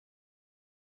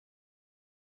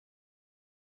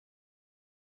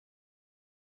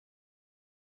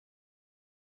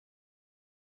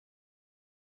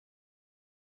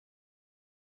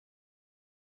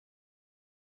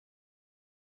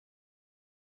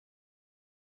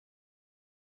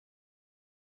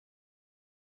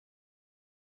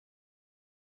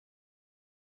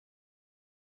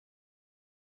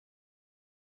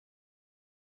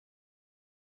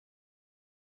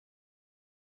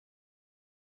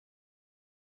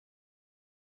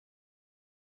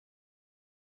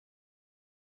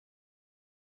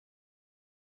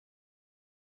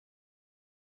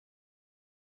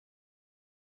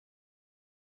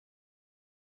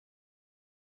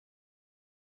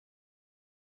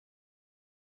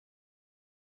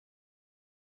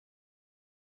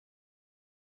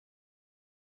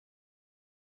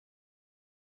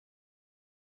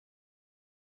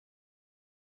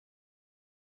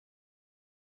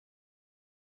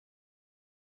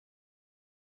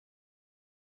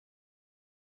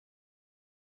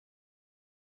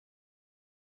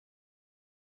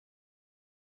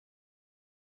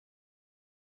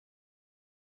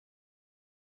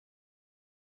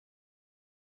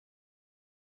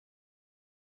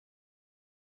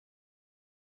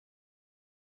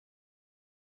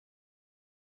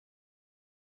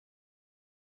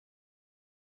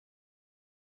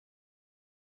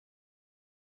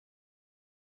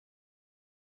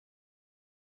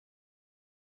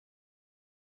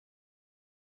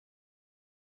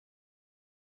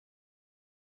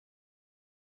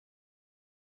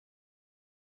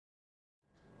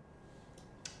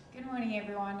morning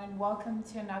everyone, and welcome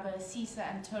to another CISA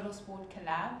and Totalsports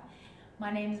collab.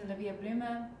 My name is Olivia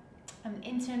Bloomer. I'm an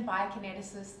intern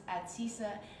biokineticist at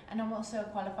CISA, and I'm also a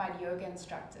qualified yoga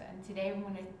instructor. And today I'm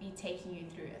going to be taking you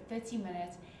through a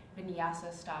 30-minute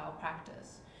Vinyasa style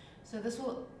practice. So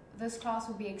this class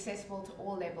will be accessible to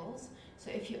all levels. So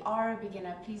if you are a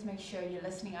beginner, please make sure you're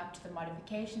listening up to the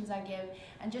modifications I give,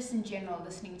 and just in general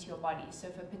listening to your body. So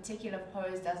if a particular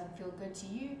pose doesn't feel good to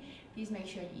you, please make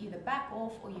sure you either back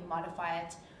off or you modify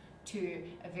it to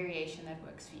a variation that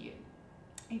works for you.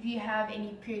 If you have any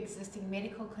pre-existing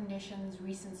medical conditions,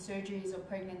 recent surgeries or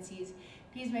pregnancies,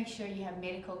 please make sure you have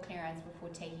medical clearance before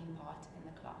taking part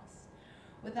in the class.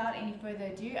 Without any further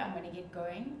ado, I'm going to get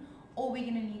going. All we're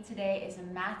going to need today is a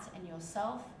mat and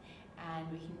yourself,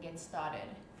 and we can get started.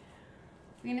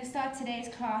 We're going to start today's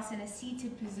class in a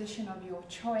seated position of your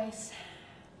choice.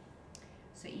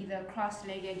 So either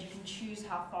cross-legged, you can choose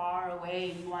how far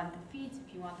away you want the feet,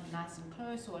 if you want them nice and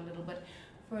close or a little bit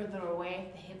further away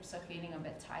if the hips are feeling a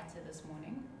bit tighter this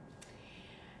morning.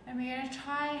 And we're going to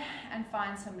try and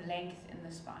find some length in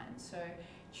the spine. So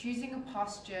choosing a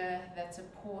posture that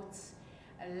supports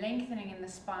a lengthening in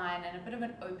the spine and a bit of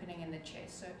an opening in the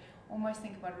chest. So almost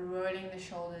think about rolling the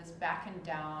shoulders back and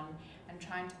down and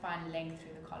trying to find length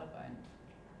through the collarbone.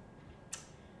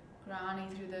 Grounding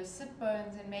through those sit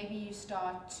bones, and maybe you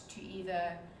start to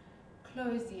either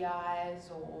close the eyes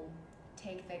or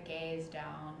take the gaze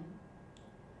down,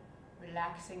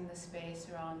 relaxing the space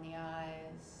around the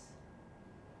eyes,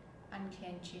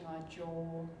 unclenching our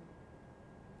jaw,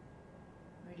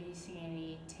 releasing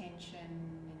any tension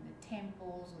in the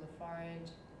temples or the forehead.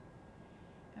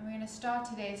 And we're going to start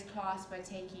today's class by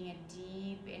taking a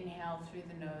deep inhale through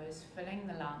the nose, filling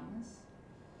the lungs,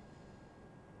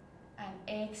 and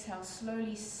exhale,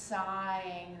 slowly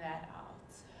sighing that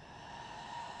out.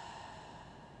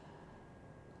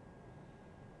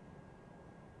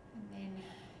 And then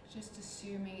just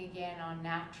assuming again our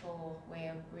natural way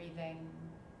of breathing.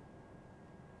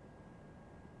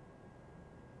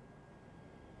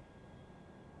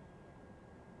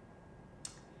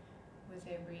 With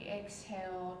every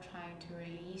exhale, trying to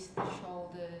release the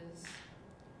shoulders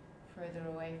further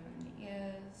away from the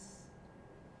ears.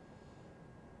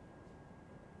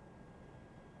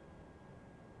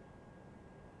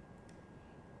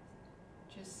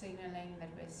 Just signaling that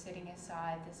we're setting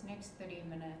aside this next 30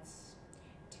 minutes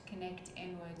to connect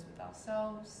inwards with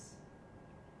ourselves,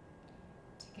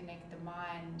 to connect the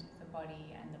mind, the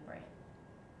body, and the breath.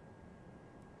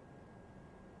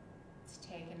 Let's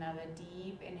take another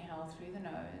deep inhale through the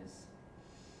nose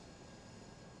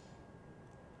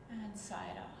and sigh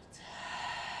it out.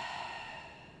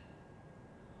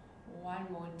 One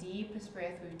more deepest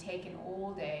breath we've taken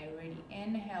all day. Really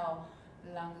inhale,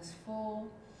 lungs full.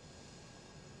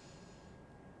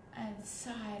 And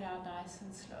sigh it out nice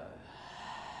and slow.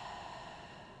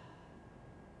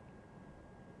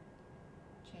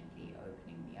 Gently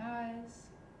opening the eyes.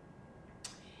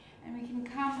 And we can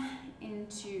come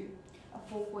into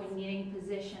a 4-point kneeling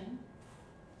position,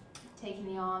 taking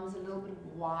the arms a little bit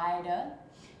wider,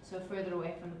 so further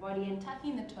away from the body, and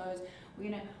tucking the toes. We're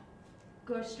going to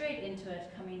go straight into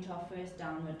it, coming into our first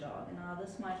downward dog. And now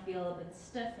this might feel a bit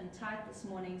stiff and tight this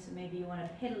morning, so maybe you want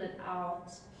to pedal it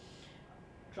out,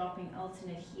 dropping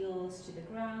alternate heels to the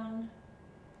ground,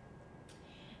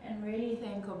 and really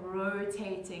think of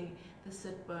rotating the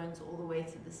sit bones all the way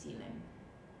to the ceiling.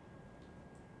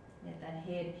 Let that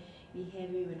head be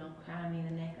heavy, we're not cramming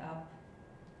the neck up.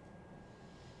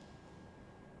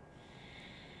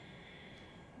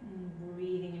 And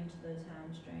breathing into those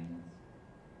hamstrings.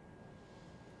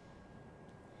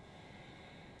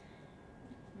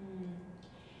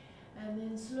 And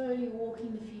then slowly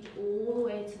walking the feet all the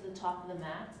way to the top of the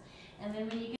mat. And then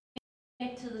when you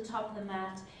get to the top of the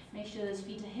mat, make sure those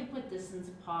feet are hip-width distance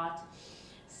apart.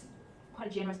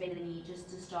 Quite a generous bend in the knee just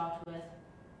to start with.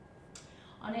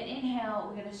 On an inhale,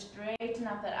 we're going to straighten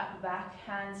up that upper back.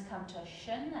 Hands come to a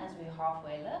shin as we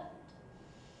halfway lift.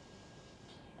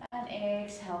 And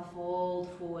exhale,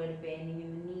 fold forward, bending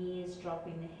in the knees,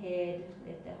 dropping the head,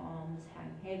 let the arms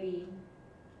hang heavy.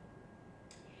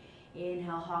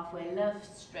 Inhale, halfway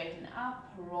lift, straighten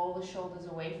up, roll the shoulders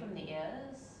away from the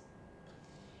ears.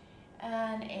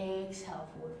 And exhale,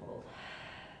 forward fold.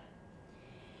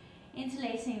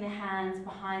 Interlacing the hands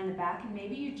behind the back, and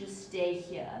maybe you just stay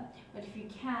here, but if you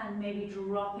can, maybe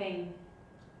dropping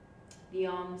the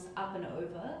arms up and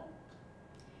over.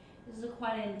 This is a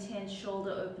quite an intense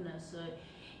shoulder opener, so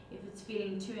if it's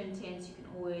feeling too intense, you can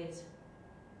always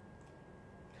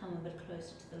come a bit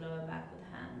closer to the lower back with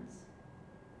hands.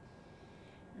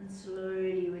 And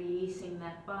slowly releasing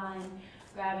that bind,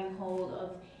 grabbing hold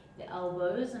of the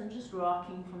elbows and just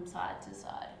rocking from side to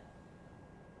side.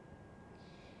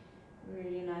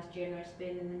 Really nice generous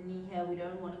bend in the knee here. We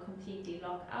don't want to completely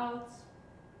lock out.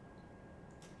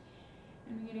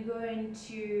 And we're going to go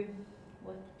into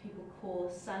what people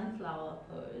call sunflower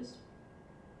pose.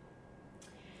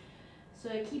 So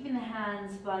keeping the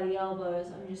hands by the elbows,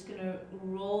 I'm just going to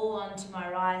roll onto my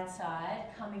right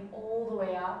side, coming all the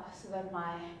way up so that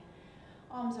my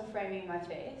arms are framing my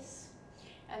face,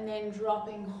 and then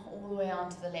dropping all the way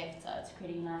onto the left side, so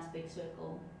creating a nice big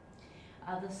circle.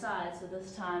 Other side, so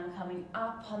this time coming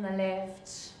up on the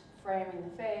left, framing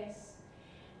the face,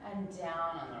 and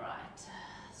down on the right.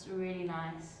 It's really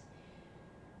nice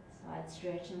side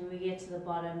stretch, and when we get to the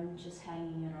bottom, just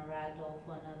hanging in a ragdoll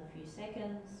for another few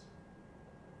seconds.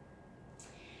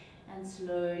 And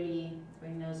slowly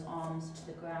bring those arms to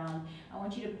the ground. I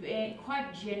want you to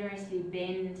quite generously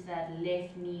bend that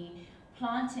left knee,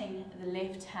 planting the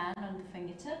left hand on the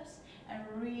fingertips and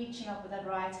reaching up with that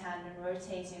right hand and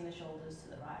rotating the shoulders to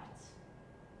the right. So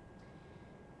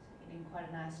getting quite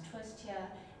a nice twist here.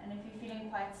 And if you're feeling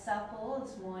quite supple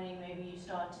this morning, maybe you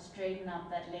start to straighten up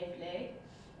that left leg.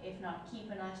 If not, keep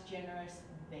a nice generous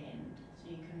bend so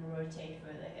you can rotate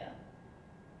further here.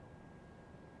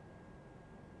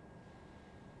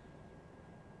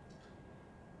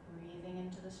 Breathing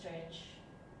into the stretch.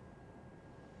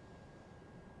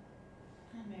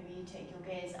 And maybe you take your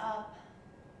gaze up.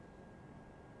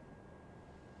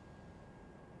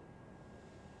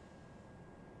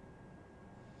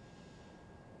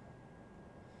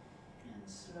 And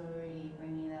slowly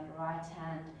bringing that right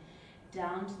hand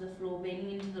down to the floor,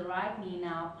 bending into the right knee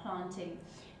now, planting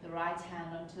the right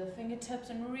hand onto the fingertips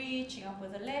and reaching up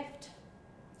with the left.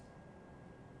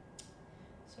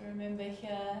 So remember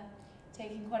here,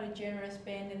 taking quite a generous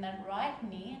bend in that right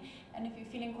knee, and if you're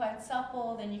feeling quite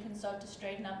supple, then you can start to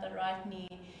straighten up that right knee,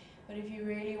 but if you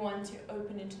really want to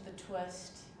open into the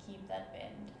twist, keep that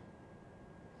bend.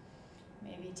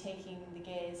 Maybe taking the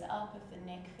gaze up if the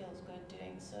neck feels good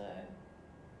doing so.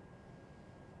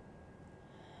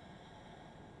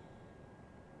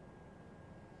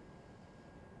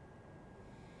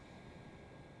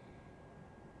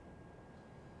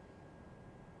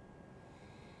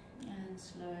 And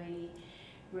slowly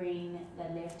bring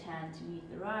that left hand to meet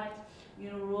the right.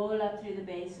 You're going to roll up through the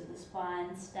base of the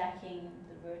spine, stacking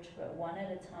the vertebrae one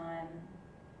at a time.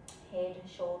 Head,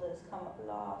 shoulders come up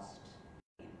last.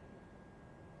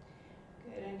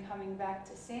 Good, and coming back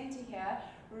to center here,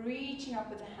 reaching up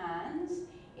with the hands.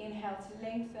 Inhale to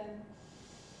lengthen.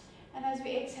 And as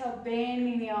we exhale,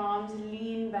 bending the arms,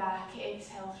 lean back,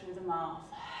 exhale through the mouth.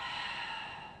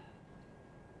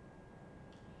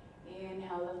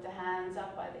 Inhale, lift the hands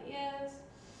up by the ears.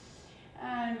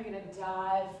 And we're going to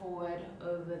dive forward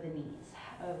over the knees,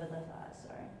 over the thighs,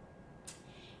 sorry.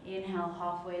 Inhale,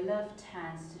 halfway lift,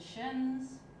 hands to shins.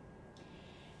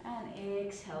 And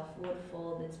exhale, forward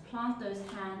fold. Let's plant those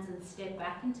hands and step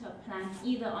back into a plank,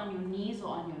 either on your knees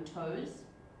or on your toes.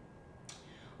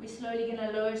 We're slowly going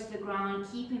to lower to the ground,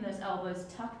 keeping those elbows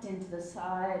tucked into the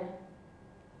side.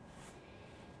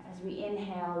 As we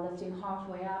inhale, lifting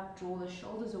halfway up, draw the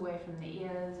shoulders away from the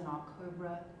ears in our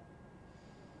cobra.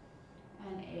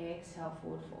 And exhale,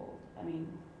 forward fold.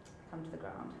 Come to the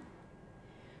ground.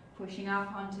 Pushing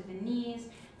up onto the knees,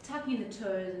 tucking the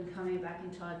toes and coming back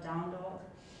into our down dog.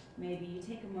 Maybe you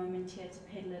take a moment here to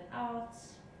pedal it out.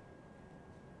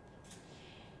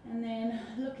 And then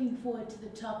looking forward to the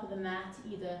top of the mat,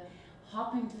 either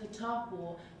hopping to the top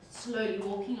or slowly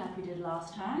walking like we did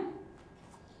last time.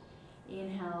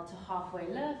 Inhale to halfway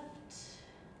lift.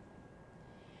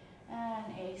 And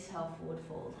exhale, forward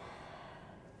fold.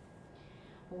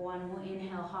 One more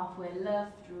inhale, halfway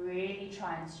lift. Really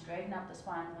try and straighten up the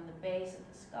spine from the base of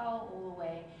the skull all the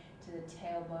way to the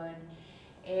tailbone.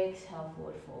 Exhale,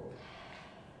 forward fold.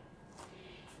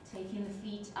 Taking the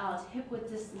feet out, hip-width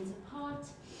distance apart.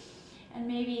 And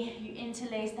maybe you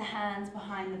interlace the hands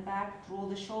behind the back, draw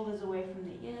the shoulders away from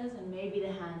the ears, and maybe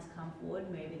the hands come forward,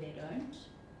 maybe they don't.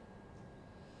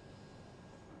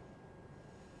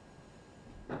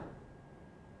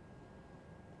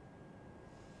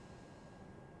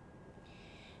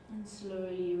 And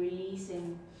slowly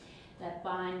releasing that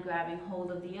bind, grabbing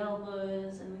hold of the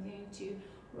elbows, and we're going to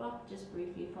rock just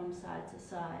briefly from side to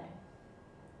side.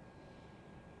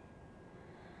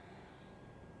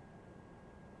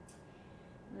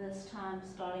 This time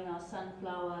starting our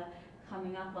sunflower,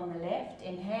 coming up on the left.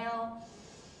 Inhale,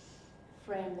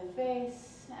 frame the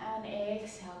face, and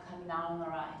exhale, coming down on the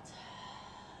right.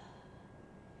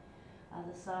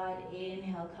 Other side,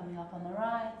 inhale, coming up on the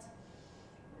right.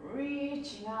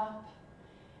 Reaching up,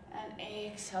 and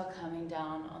exhale, coming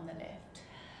down on the left.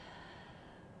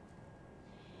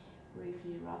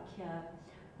 Briefly rock here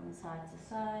from side to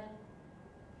side,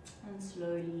 and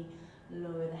slowly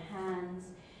lower the hands.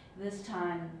 This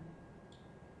time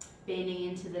bending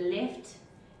into the left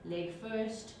leg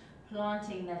first,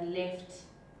 planting that left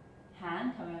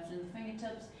hand, coming up to the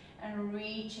fingertips, and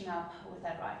reaching up with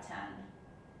that right hand.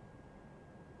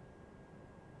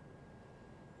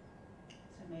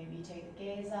 So maybe you take the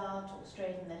gaze out or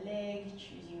straighten the leg,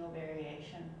 choosing your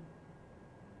variation.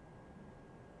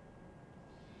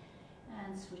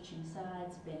 And switching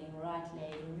sides, bending right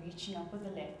leg, reaching up with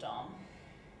the left arm.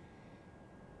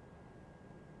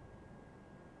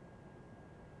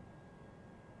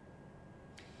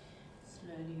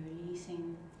 Slowly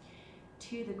releasing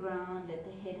to the ground, let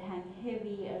the head hang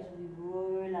heavy as we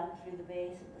roll up through the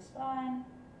base of the spine.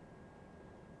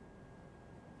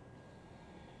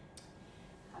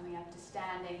 Coming up to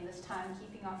standing, this time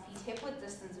keeping our feet hip-width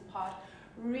distance apart,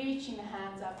 reaching the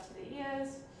hands up to the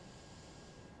ears,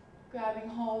 grabbing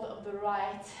hold of the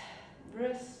right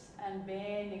wrist and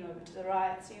bending over to the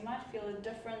right. So you might feel a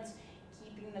difference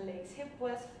keeping the legs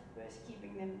hip-width versus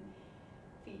keeping them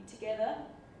feet together.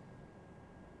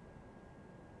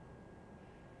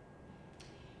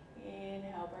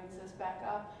 Inhale brings us back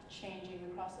up, changing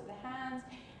the cross of the hands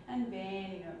and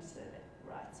bending over to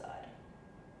the right side.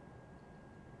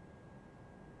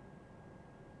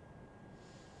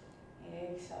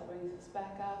 Exhale brings us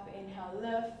back up. Inhale,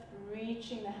 lift,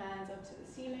 reaching the hands up to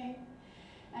the ceiling.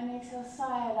 And exhale,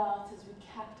 side out as we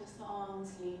cactus the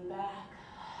arms, lean back.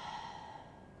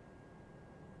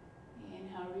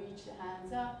 Inhale, reach the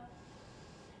hands up.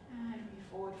 And we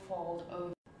forward fold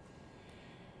over.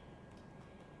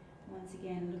 Once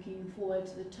again, looking forward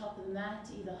to the top of the mat,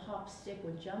 either hop, step,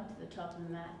 or jump to the top of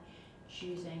the mat,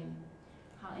 choosing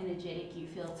how energetic you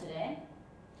feel today.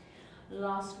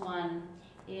 Last one,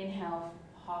 inhale,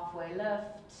 halfway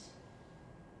lift,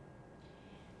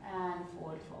 and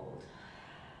forward fold.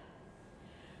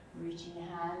 Reaching the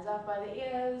hands up by the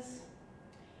ears,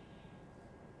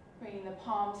 bringing the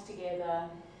palms together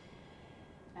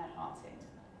at heart center.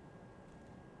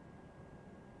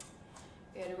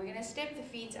 Good, we're going to step the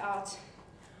feet out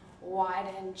wide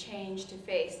and change to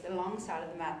face the long side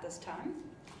of the mat this time.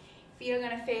 Feet are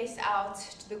going to face out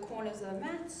to the corners of the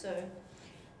mat, so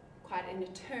quite in a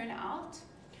turn out.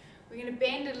 We're going to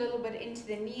bend a little bit into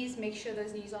the knees, make sure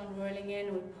those knees aren't rolling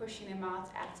in, we're pushing them out,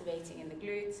 activating in the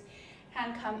glutes.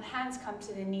 Hands come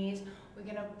to the knees, we're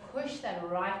going to push that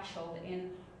right shoulder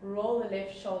in, roll the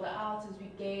left shoulder out as we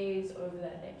gaze over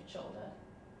that left shoulder.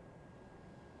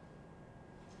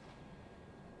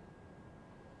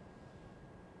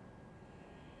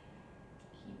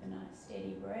 Keep a nice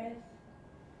steady breath.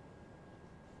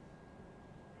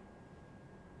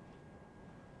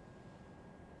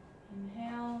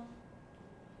 Inhale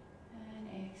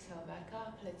and exhale back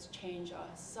up. Let's change our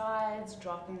sides,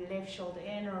 dropping the left shoulder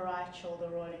in, right shoulder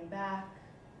rolling back.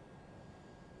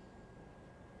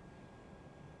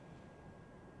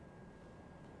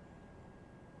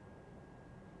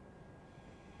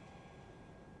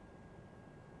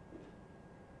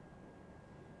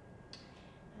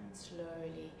 And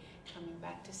slowly coming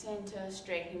back to center,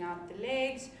 straightening out the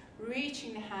legs,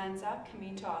 reaching the hands up,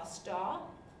 coming to our star.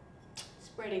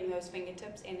 Spreading those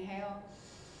fingertips, inhale.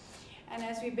 And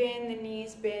as we bend the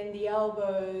knees, bend the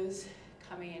elbows,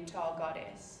 coming into our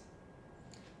goddess.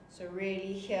 So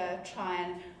really here, try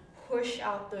and push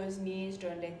out those knees,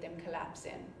 don't let them collapse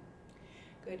in.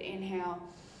 Good, inhale.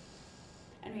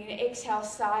 And we're going to exhale,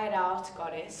 side out,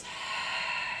 goddess.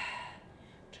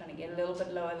 Trying to get a little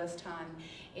bit lower this time.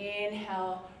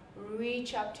 Inhale,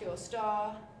 reach up to your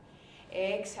star.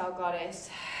 Exhale, goddess.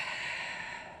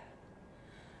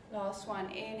 Last one,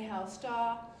 inhale,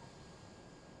 star,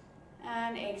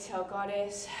 and exhale,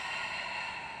 goddess.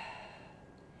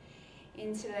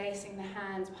 Interlacing the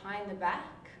hands behind the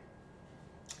back,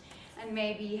 and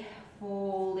maybe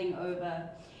folding over.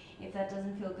 If that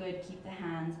doesn't feel good, keep the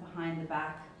hands behind the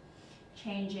back.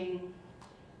 Changing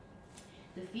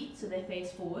the feet so they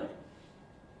face forward.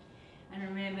 And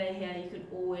remember here, you could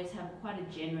always have quite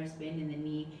a generous bend in the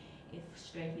knee if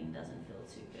straightening doesn't feel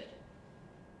too good.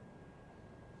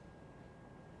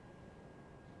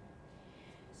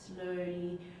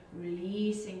 Slowly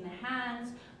releasing the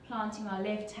hands, planting our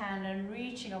left hand and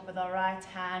reaching up with our right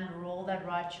hand, roll that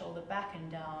right shoulder back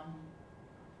and down.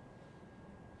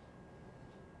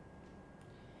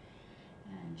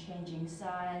 And changing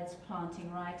sides, planting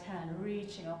right hand,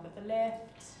 reaching up with the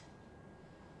left.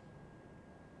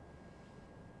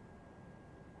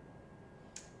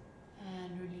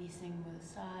 And releasing with the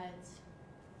sides.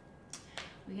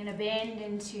 We're going to bend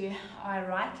into our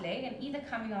right leg and either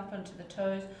coming up onto the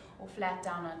toes or flat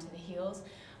down onto the heels.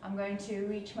 I'm going to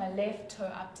reach my left toe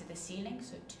up to the ceiling,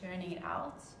 so turning it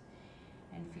out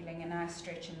and feeling a nice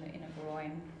stretch in the inner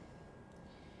groin.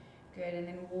 Good, and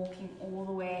then walking all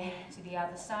the way to the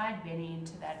other side, bending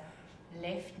into that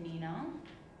left knee now.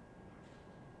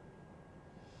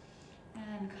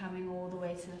 And coming all the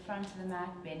way to the front of the mat,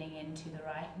 bending into the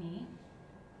right knee.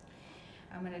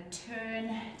 I'm going to turn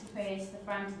to face the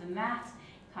front of the mat,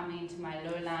 coming into my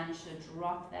low lunge, so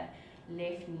drop that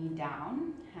left knee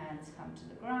down, hands come to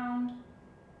the ground.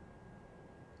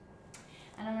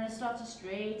 And I'm going to start to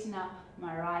straighten up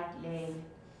my right leg.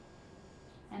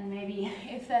 And maybe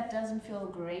if that doesn't feel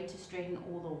great to straighten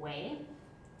all the way,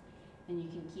 then you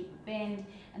can keep a bend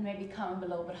and maybe come up a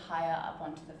little bit higher up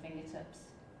onto the fingertips.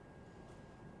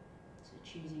 So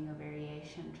choosing a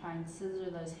variation, try and scissor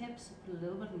those hips, put a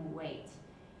little bit more weight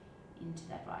into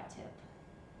that right hip.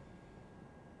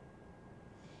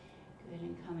 Good,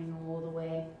 and coming all the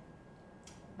way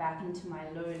back into my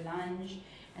low lunge,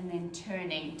 and then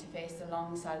turning to face the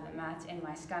long side of the mat in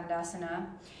my Skandasana.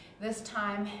 This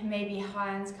time, maybe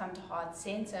hands come to heart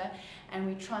center, and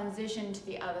we transition to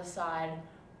the other side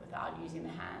without using the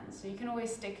hands. So you can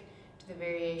always stick to the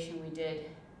variation we did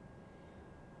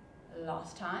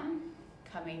last time,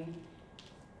 coming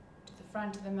to the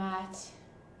front of the mat,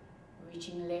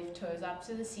 reaching left toes up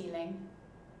to the ceiling.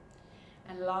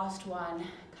 And last one,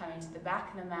 coming to the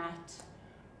back of the mat,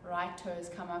 right toes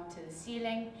come up to the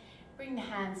ceiling, bring the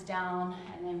hands down,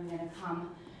 and then we're going to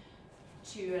come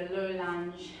to a low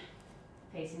lunge,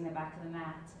 facing the back of the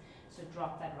mat, so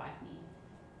drop that right knee.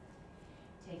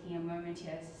 Taking a moment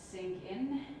here to sink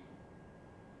in,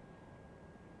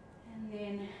 and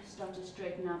then start to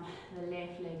straighten up the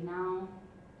left leg now.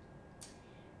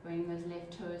 Bring those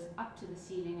left toes up to the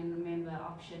ceiling, and remember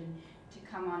option to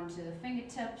come onto the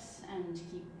fingertips and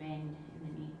keep bend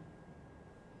in the knee.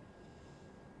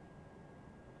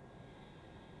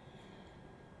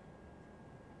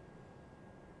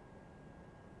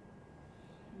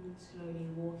 And slowly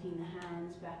walking the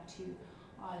hands back to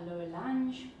our lower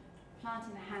lunge,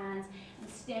 planting the hands and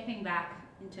stepping back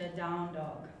into a down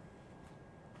dog.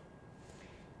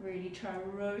 Really try to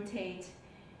rotate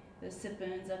the sit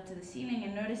bones up to the ceiling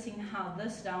and noticing how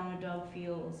this downward dog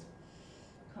feels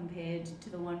compared to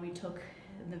the one we took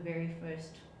in the very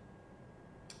first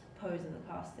pose of the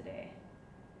class today.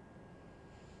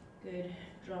 Good,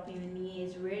 dropping the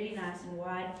knees really nice and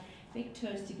wide, big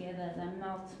toes together as I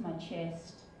melt my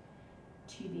chest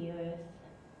to the earth.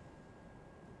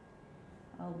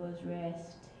 Elbows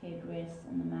rest, head rests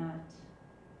on the mat.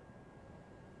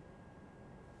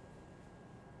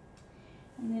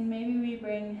 And then maybe we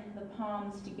bring the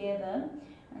palms together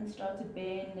and start to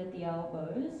bend at the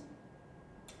elbows,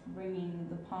 bringing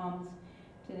the palms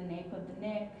to the nape of the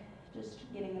neck, just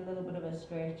getting a little bit of a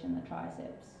stretch in the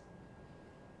triceps.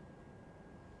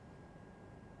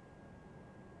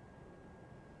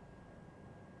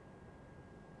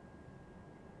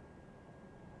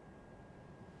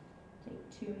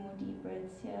 Take 2 more deep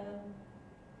breaths here.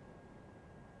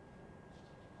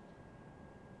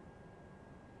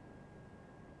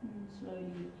 And slowly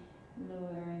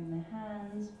lowering the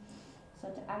hands.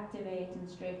 Start to activate and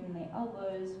straighten the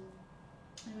elbows.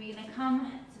 And we're going to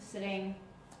come to sitting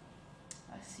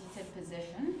a seated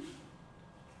position.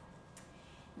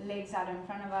 Legs out in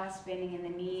front of us, bending in the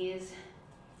knees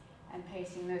and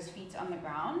placing those feet on the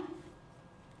ground.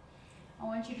 I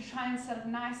want you to try and sit up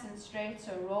nice and straight,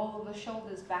 so roll the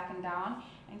shoulders back and down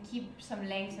and keep some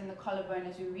length in the collarbone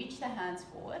as we reach the hands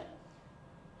forward.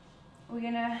 We're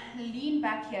going to lean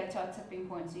back here to our tipping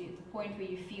point, so at the point where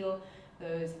you feel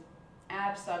those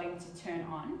abs starting to turn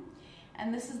on.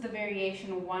 And this is the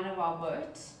variation 1 of our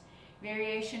boat.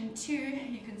 Variation 2,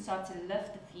 you can start to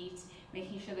lift the feet,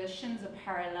 making sure the shins are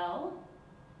parallel.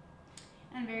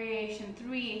 And variation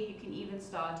 3, you can even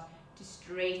start to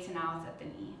straighten out at the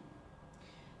knee.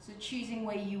 So choosing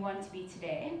where you want to be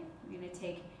today. We're going to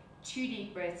take 2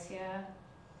 deep breaths here.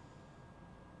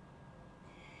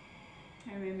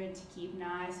 And remember to keep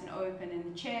nice and open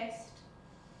in the chest.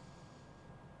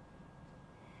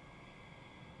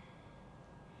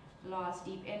 Last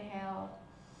deep inhale.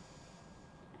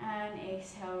 And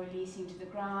exhale, releasing to the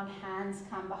ground. Hands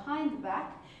come behind the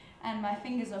back. And my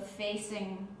fingers are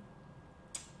facing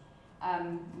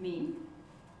me.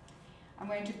 I'm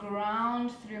going to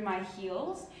ground through my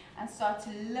heels and start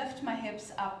to lift my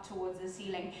hips up towards the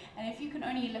ceiling. And if you can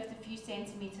only lift a few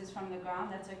centimeters from the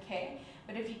ground, that's okay.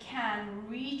 But if you can,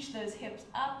 reach those hips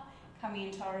up, coming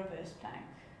into our reverse plank.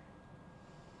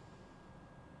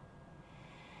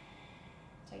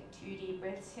 Take 2 deep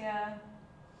breaths here.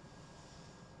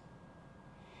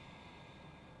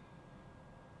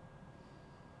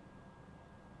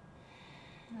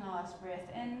 last breath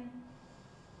in.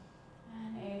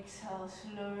 And exhale,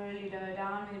 slowly lower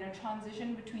down. We're going to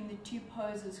transition between the two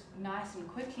poses nice and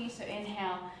quickly. So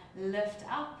inhale, lift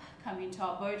up, come into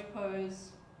our boat pose.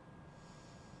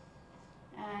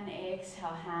 And exhale,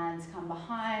 hands come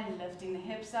behind, lifting the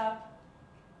hips up,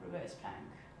 reverse plank.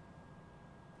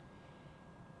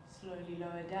 Slowly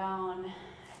lower down,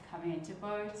 coming into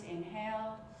boat,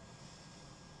 inhale,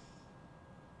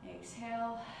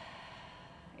 exhale,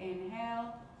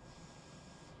 inhale,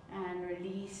 and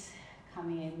release,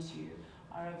 coming into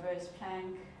our reverse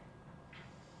plank.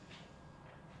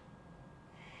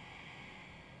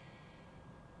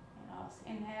 Last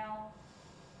inhale,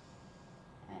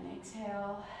 and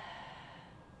exhale,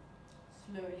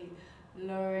 slowly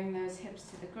lowering those hips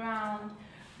to the ground.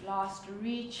 Last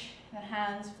reach the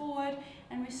hands forward,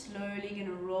 and we're slowly going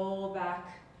to roll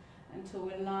back until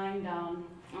we're lying down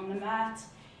on the mat,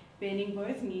 bending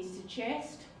both knees to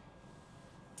chest.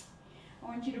 I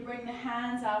want you to bring the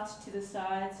hands out to the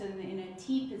side, so in a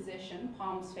T position,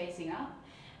 palms facing up,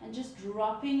 and just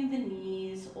dropping the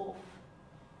knees off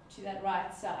to that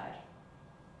right side.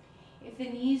 If the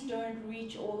knees don't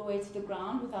reach all the way to the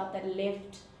ground without that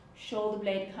left shoulder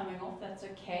blade coming off, that's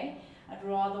okay. I'd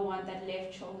rather want that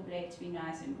left shoulder blade to be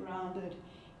nice and grounded.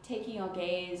 Taking our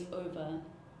gaze over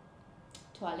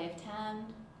to our left hand.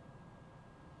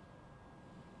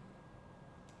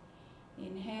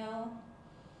 Inhale.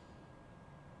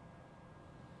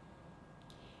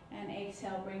 And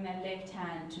exhale, bring that left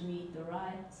hand to meet the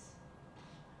right.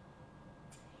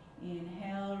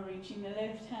 Inhale, reaching the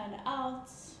left hand out,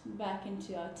 back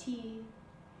into our T.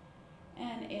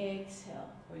 And exhale,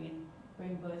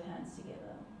 bring both hands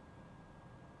together.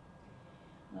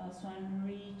 Last one,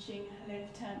 reaching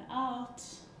left hand out.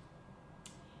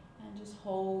 And just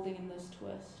holding in this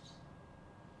twist.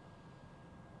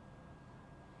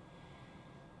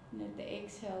 Let the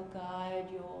exhale guide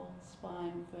your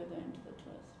spine further into the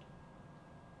twist.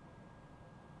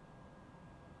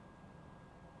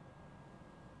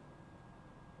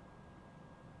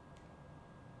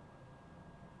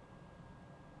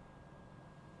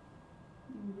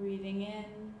 Breathing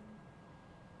in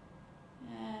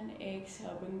and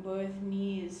exhale, bring both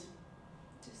knees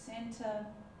to center,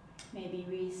 maybe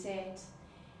reset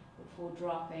before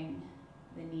dropping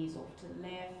the knees off to the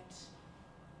left.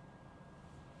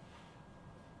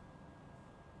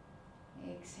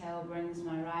 Exhale brings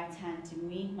my right hand to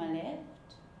meet my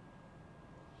left.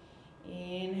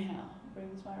 Inhale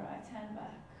brings my right hand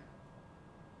back.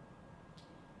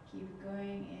 Keep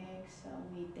going, exhale,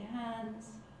 meet the hands.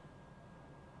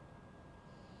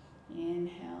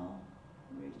 Inhale,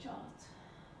 reach out.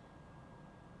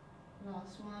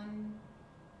 Last one.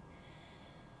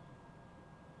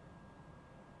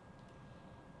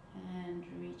 And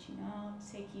reaching out,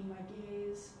 taking my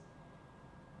gaze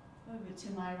over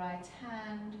to my right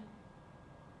hand.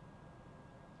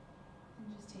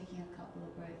 And just taking a couple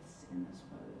of breaths in this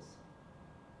pose.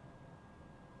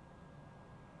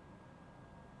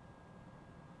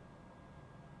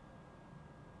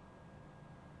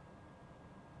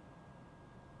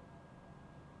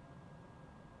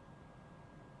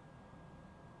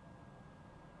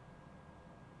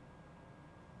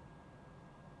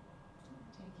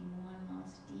 Taking one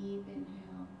last deep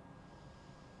inhale.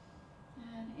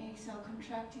 And exhale,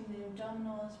 contracting the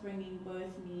abdominals, bringing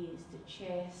both knees to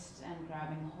chest and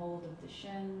grabbing hold of the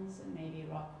shins and maybe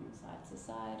rock from side to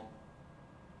side.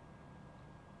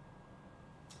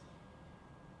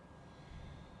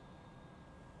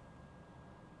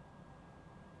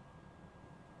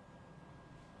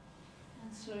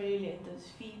 And slowly let those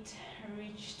feet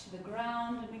reach to the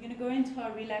ground. And we're going to go into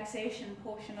our relaxation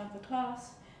portion of the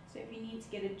class. So if you need to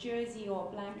get a jersey or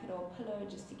a blanket or a pillow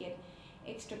just to get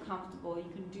extra comfortable, you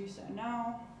can do so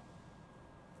now.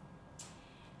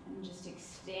 And just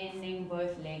extending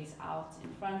both legs out in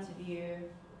front of you.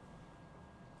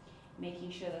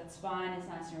 Making sure that spine is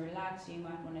nice and relaxed. So you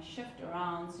might want to shift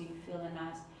around so you feel a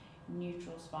nice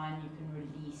neutral spine you can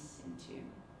release into.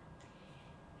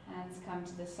 Hands come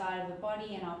to the side of the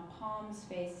body and our palms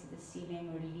face to the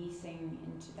ceiling, releasing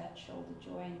into that shoulder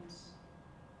joint.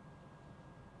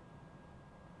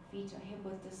 Feet are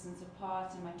hip-width distance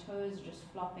apart and my toes are just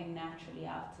flopping naturally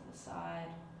out to the side.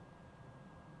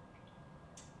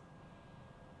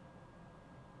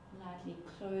 Lightly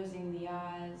closing the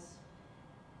eyes.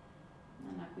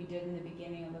 And like we did in the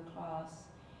beginning of the class,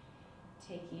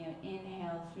 taking an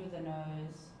inhale through the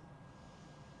nose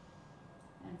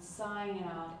and sighing it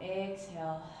out.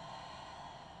 Exhale,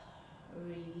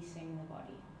 releasing the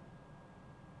body.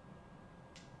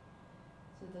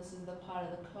 So this is the part of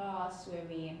the class where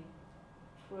we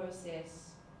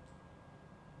process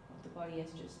what the body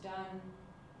has just done.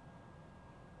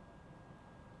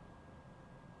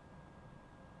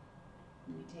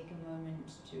 And we take a moment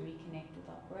to reconnect with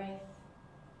our breath,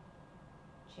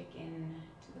 check in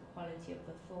to the quality of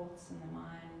the thoughts in the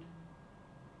mind.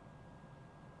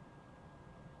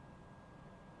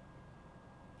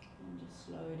 And just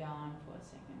slow down for a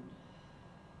second.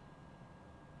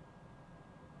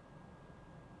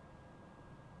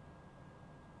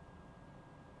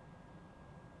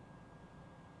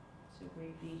 So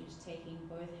briefly just taking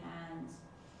both hands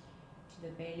to the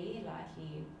belly,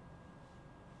 lightly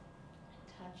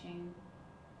touching,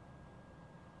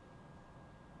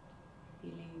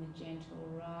 feeling the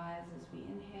gentle rise as we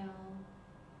inhale,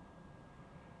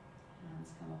 hands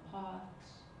come apart,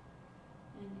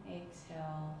 and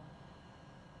exhale,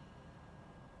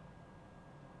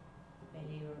 the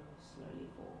belly slowly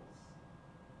falls.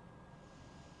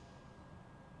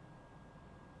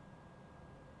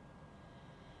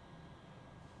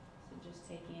 So just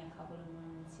taking a couple of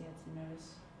moments here to notice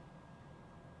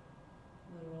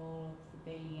the role of the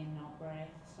belly in our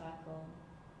breath cycle.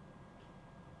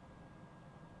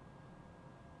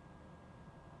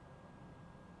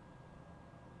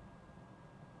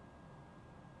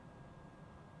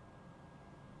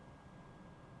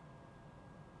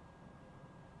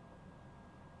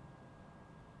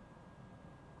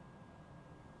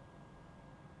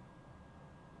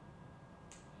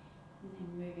 And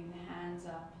then moving the hands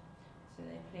up so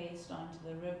they're placed onto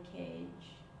the rib cage.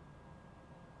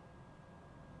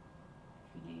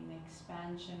 Feeling the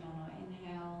expansion on our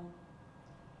inhale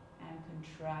and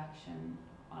contraction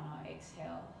on our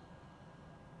exhale.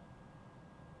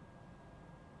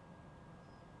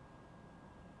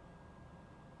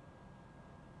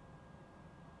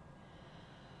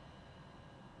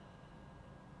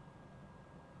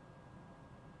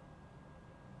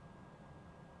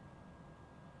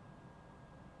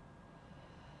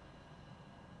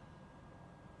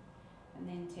 And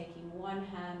then taking one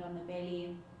hand on the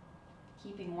belly,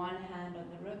 keeping one hand on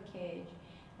the rib cage,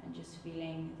 and just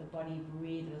feeling the body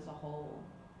breathe as a whole.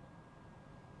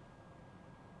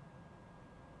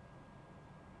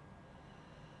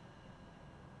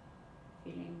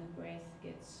 Feeling the breath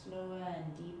get slower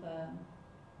and deeper.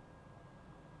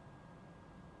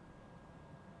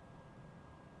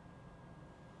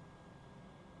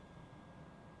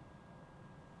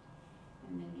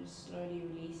 And then just slowly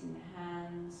releasing the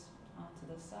hands out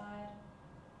to the side.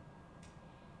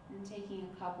 And taking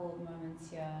a couple of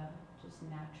moments here, just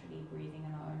naturally breathing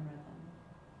in our own rhythm.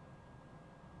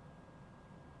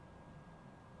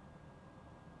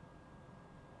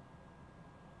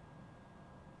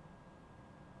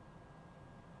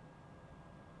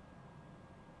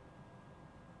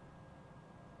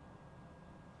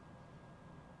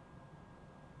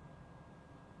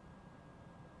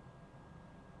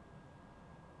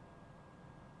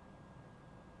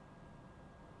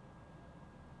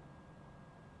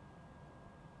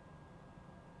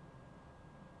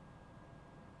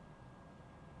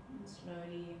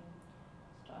 Slowly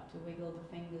start to wiggle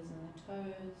the fingers and the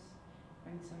toes,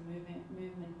 bring some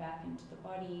movement back into the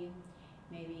body,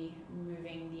 maybe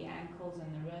moving the ankles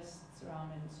and the wrists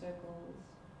around in circles.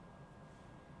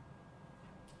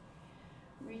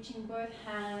 Reaching both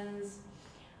hands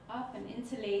up and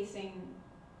interlacing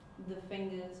the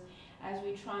fingers as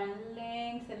we try and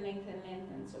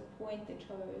lengthen, so point the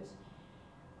toes,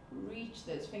 reach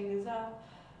those fingers up,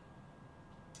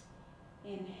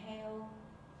 inhale,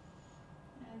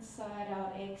 and side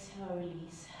out, exhale,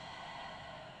 release.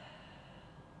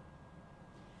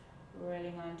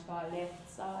 Rolling onto our left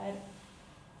side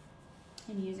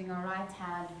and using our right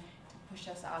hand to push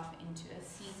us up into a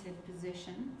seated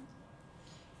position,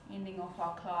 ending off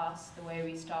our class the way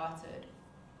we started.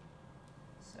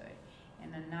 So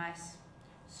in a nice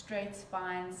straight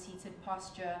spine, seated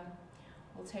posture,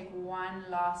 we'll take one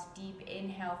last deep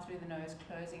inhale through the nose,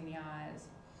 closing the eyes.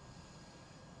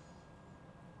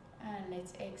 And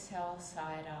let's exhale,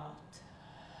 side out.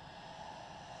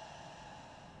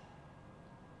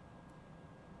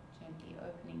 Gently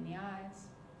opening the eyes.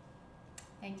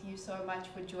 Thank you so much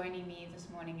for joining me this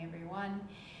morning, everyone.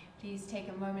 Please take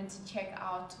a moment to check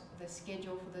out the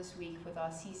schedule for this week with our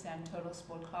CISA and Total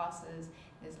Sport classes.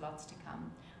 There's lots to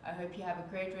come. I hope you have a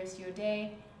great rest of your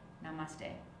day. Namaste.